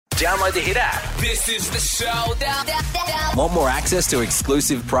Download the Hit app. This is the showdown. Want more access to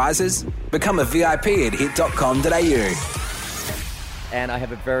exclusive prizes? Become a VIP at hit.com.au. And I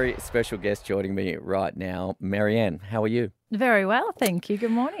have a very special guest joining me right now. Marianne, how are you? Very well, thank you. Good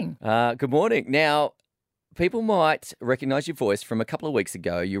morning. Good morning. Now, people might recognise your voice from a couple of weeks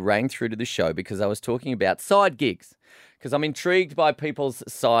ago. You rang through to the show because I was talking about side gigs, because I'm intrigued by people's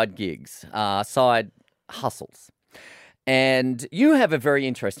side gigs, side hustles. And you have a very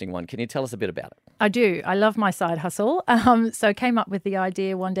interesting one. Can you tell us a bit about it? I do. I love my side hustle. So I came up with the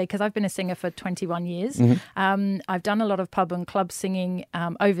idea one day because I've been a singer for 21 years. I've done a lot of pub and club singing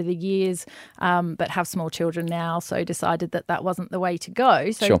over the years, but have small children now, so decided that that wasn't the way to go.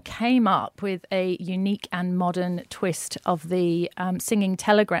 So came up with a unique and modern twist of the singing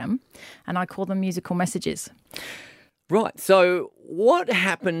telegram, and I call them musical messages. Right. So what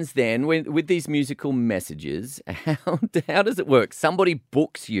happens then with these musical messages? How does it work? Somebody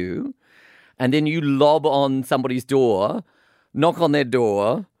books you and then you lob on somebody's door, knock on their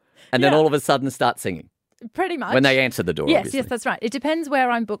door, and then all of a sudden start singing. Pretty much. When they answer the door, obviously. Yes, that's right. It depends where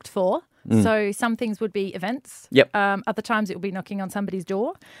I'm booked for. So some things would be events. Yep. Other times it will be knocking on somebody's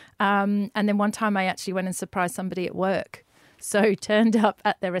door. And then one time I actually went and surprised somebody at work. So turned up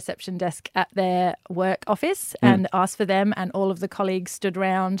at their reception desk at their work office and asked for them, and all of the colleagues stood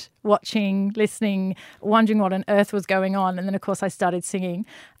around watching, listening, wondering what on earth was going on. And then, of course, I started singing,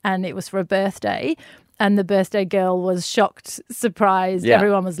 and it was for a birthday. And the birthday girl was shocked, surprised. Yeah.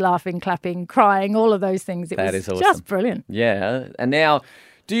 Everyone was laughing, clapping, crying, all of those things. It was awesome. Just brilliant. Yeah. And now,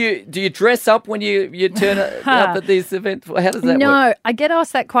 do you dress up when you turn up at these events? How does that work? No, I get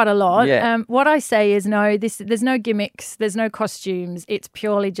asked that quite a lot. Yeah. What I say is no, there's no gimmicks, there's no costumes. It's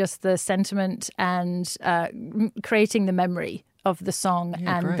purely just the sentiment and creating the memory of the song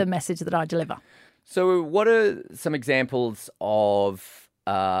and the message that I deliver. So what are some examples of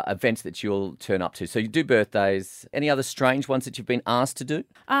events that you'll turn up to? So you do birthdays. Any other strange ones that you've been asked to do?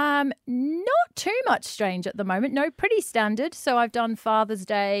 Not too much strange at the moment. No, pretty standard. So I've done Father's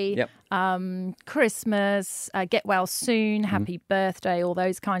Day, Christmas, Get Well Soon, Happy Birthday, all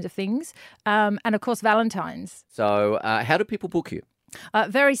those kinds of things. And of course, Valentine's. So how do people book you?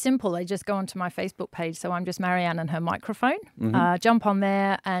 Very simple. They just go onto my Facebook page. So I'm just Marianne and her microphone. Jump on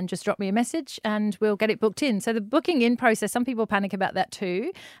there and just drop me a message and we'll get it booked in. So the booking in process, some people panic about that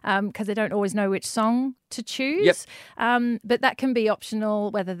too because they don't always know which song to choose. But that can be optional,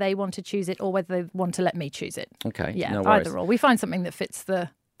 whether they want to choose it or whether they want to let me choose it. Okay. Yeah, no worries. either or. We find something that fits the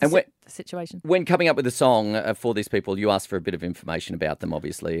situation. When coming up with a song for these people, you ask for a bit of information about them,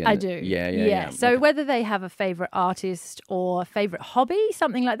 obviously. And I do. Yeah. So whether they have a favourite artist or favourite hobby,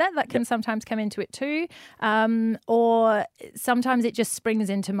 something like that can sometimes come into it too. Or sometimes it just springs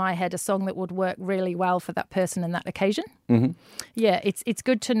into my head a song that would work really well for that person and that occasion. Yeah, it's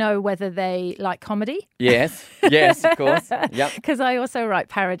good to know whether they like comedy. Yes, of course. Because I also write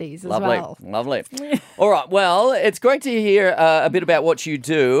parodies as well. Lovely. All right, well, it's great to hear a bit about what you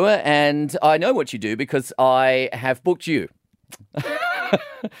do. And I know what you do because I have booked you.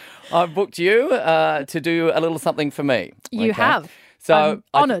 I've booked you to do a little something for me. You have. So I'm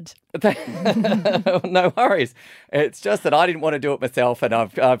honoured. No worries. It's just that I didn't want to do it myself, and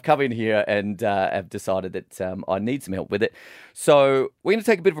I've come in here and have decided that I need some help with it. So we're going to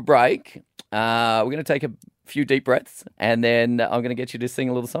take a bit of a break. We're going to take a few deep breaths, and then I'm going to get you to sing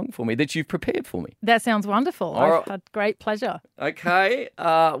a little song for me that you've prepared for me. That sounds wonderful. I've had great pleasure. Okay,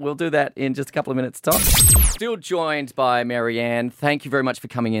 we'll do that in just a couple of minutes' time. Still joined by Marianne. Thank you very much for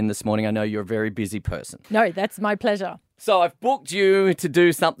coming in this morning. I know you're a very busy person. No, that's my pleasure. So I've booked you to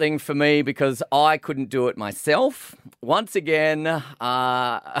do something for me because I couldn't do it myself. Once again,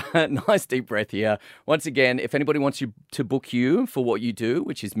 nice deep breath here. Once again, if anybody wants you to book you for what you do,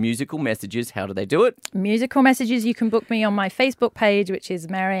 which is musical messages, how do they do it? Musical messages, you can book me on my Facebook page, which is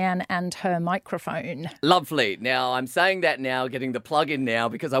Marianne and her microphone. Lovely. Now, I'm saying that now, getting the plug in now,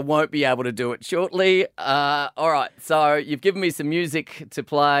 because I won't be able to do it shortly. All right, so you've given me some music to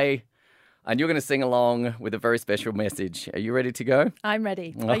play. And you're going to sing along with a very special message. Are you ready to go? I'm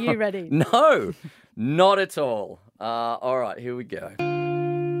ready. Are you ready? No, not at all. All right, here we go.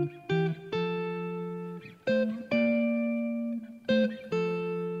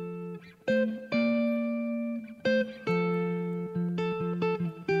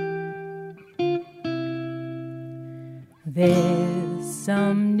 There's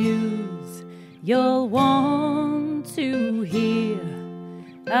some news you'll want to hear.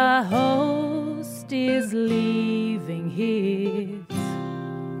 A host is leaving his.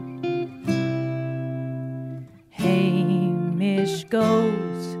 Hamish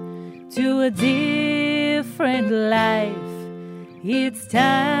goes to a different life. It's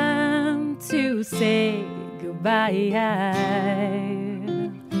time to say goodbye.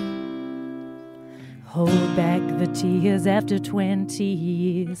 Hold back the tears after 20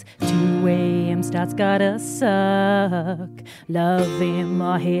 years. 2 a.m. starts gotta suck. Love him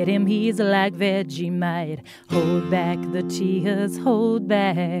or hate him, he's like Vegemite. Hold back the tears, hold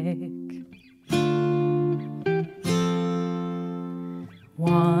back.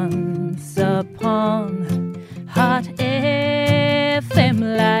 Once upon Hot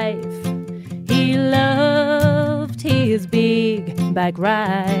FM life, he loved his big bike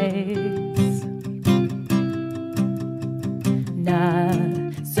rides.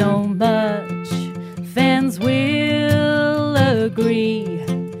 Not so much, fans will agree.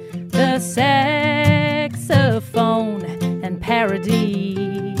 The saxophone and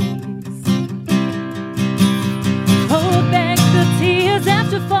parodies. Hold back the tears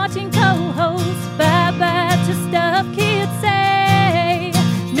after 14 co-hosts. Bye-bye to stuff kids say.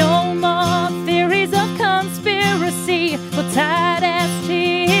 No more theories of conspiracy for tight-ass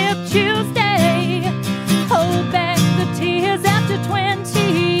Tip Tuesday. Hold back the tears after 20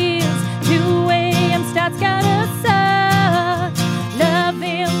 years. 2 a.m. starts gotta suck. Love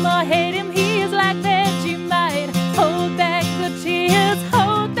him or hate him, he is like Vegemite. Hold back the tears,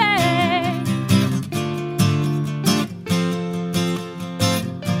 hold back.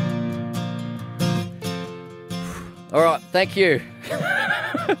 All right, thank you.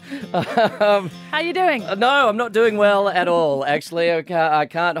 How you doing? No, I'm not doing well at all, actually. I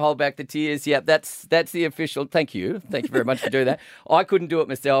can't hold back the tears. Yep, that's the official. Thank you. Thank you very much for doing that. I couldn't do it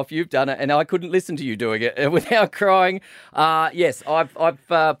myself. You've done it, and I couldn't listen to you doing it without crying. Yes, I've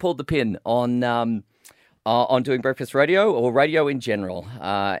pulled the pin on doing breakfast radio or radio in general.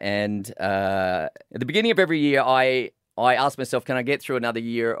 And at the beginning of every year, I ask myself, can I get through another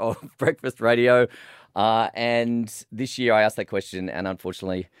year of breakfast radio? And this year I asked that question, and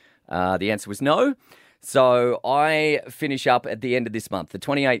unfortunately the answer was no. So I finish up at the end of this month. The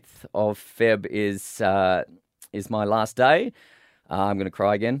 28th of Feb is my last day. I'm going to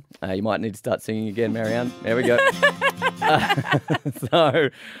cry again. You might need to start singing again, Marianne. There we go. So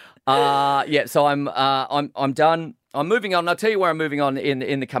I'm done. I'm moving on. I'll tell you where I'm moving on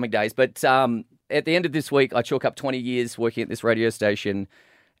in the coming days. But at the end of this week, I chalk up 20 years working at this radio station.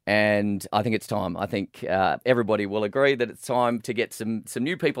 And I think it's time. I think everybody will agree that it's time to get some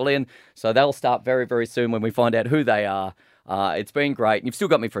new people in. So they'll start very, very soon when we find out who they are. It's been great. You've still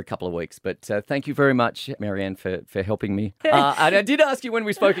got me for a couple of weeks, but thank you very much, Marianne, for helping me. And I did ask you when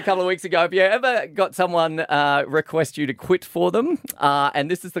we spoke a couple of weeks ago, have you ever got someone request you to quit for them?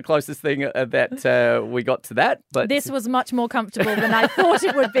 And this is the closest thing that we got to that. But this was much more comfortable than I thought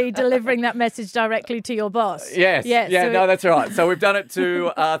it would be, delivering that message directly to your boss. Yes. No, that's right. So we've done it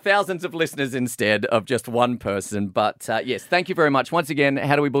to thousands of listeners instead of just one person. But yes, thank you very much. Once again,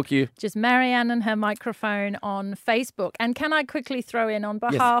 how do we book you? Just Marianne and her microphone on Facebook. And can I quickly throw in on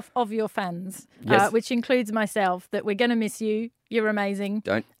behalf of your fans, which includes myself, that we're going to miss you. You're amazing.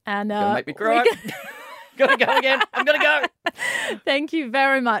 Don't and make me cry. Gotta go again. I'm gonna go. Thank you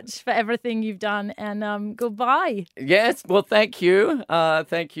very much for everything you've done, and goodbye. Yes, well, thank you.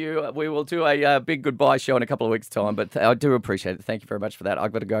 Thank you. We will do a big goodbye show in a couple of weeks' time, but I do appreciate it. Thank you very much for that.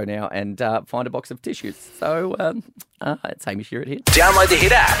 I've got to go now and find a box of tissues. So it's Hamish here at Hit. Download the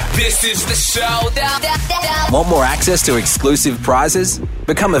Hit app. This is the showdown. Want more access to exclusive prizes?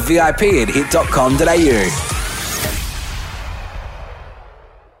 Become a VIP at hit.com.au.